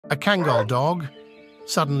A Kangal dog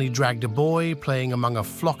suddenly dragged a boy playing among a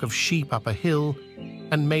flock of sheep up a hill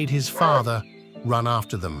and made his father run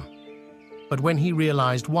after them. But when he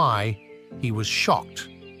realized why, he was shocked.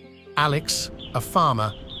 Alex, a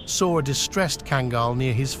farmer, saw a distressed Kangal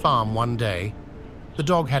near his farm one day. The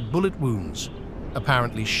dog had bullet wounds,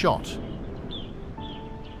 apparently shot.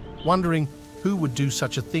 Wondering who would do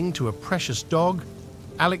such a thing to a precious dog,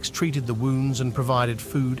 Alex treated the wounds and provided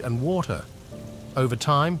food and water. Over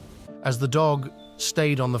time, as the dog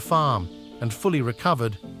stayed on the farm and fully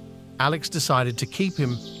recovered, Alex decided to keep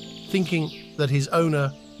him, thinking that his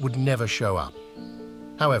owner would never show up.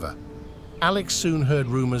 However, Alex soon heard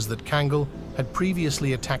rumors that Kangal had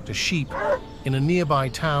previously attacked a sheep in a nearby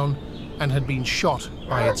town and had been shot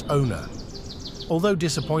by its owner. Although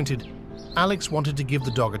disappointed, Alex wanted to give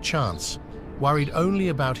the dog a chance, worried only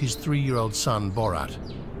about his 3-year-old son, Borat,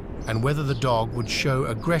 and whether the dog would show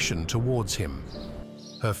aggression towards him.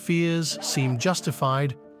 Her fears seemed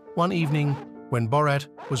justified one evening when Borat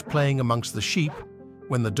was playing amongst the sheep,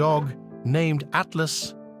 when the dog, named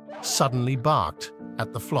Atlas, suddenly barked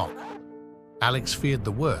at the flock. Alex feared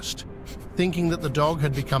the worst, thinking that the dog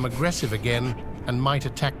had become aggressive again and might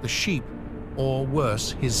attack the sheep, or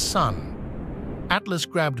worse, his son. Atlas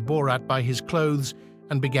grabbed Borat by his clothes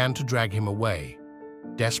and began to drag him away.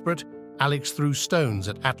 Desperate, Alex threw stones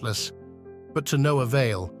at Atlas, but to no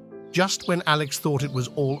avail. Just when Alex thought it was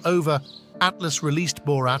all over, Atlas released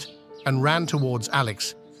Borat and ran towards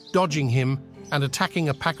Alex, dodging him and attacking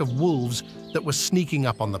a pack of wolves that were sneaking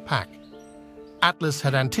up on the pack. Atlas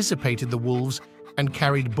had anticipated the wolves and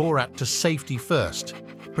carried Borat to safety first,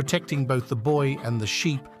 protecting both the boy and the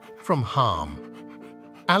sheep from harm.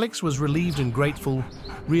 Alex was relieved and grateful,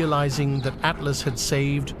 realizing that Atlas had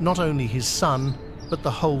saved not only his son, but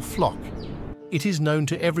the whole flock. It is known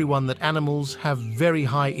to everyone that animals have very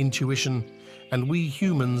high intuition, and we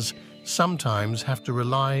humans sometimes have to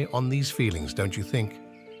rely on these feelings, don't you think?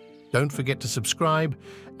 Don't forget to subscribe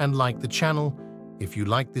and like the channel. If you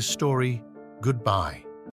like this story, goodbye.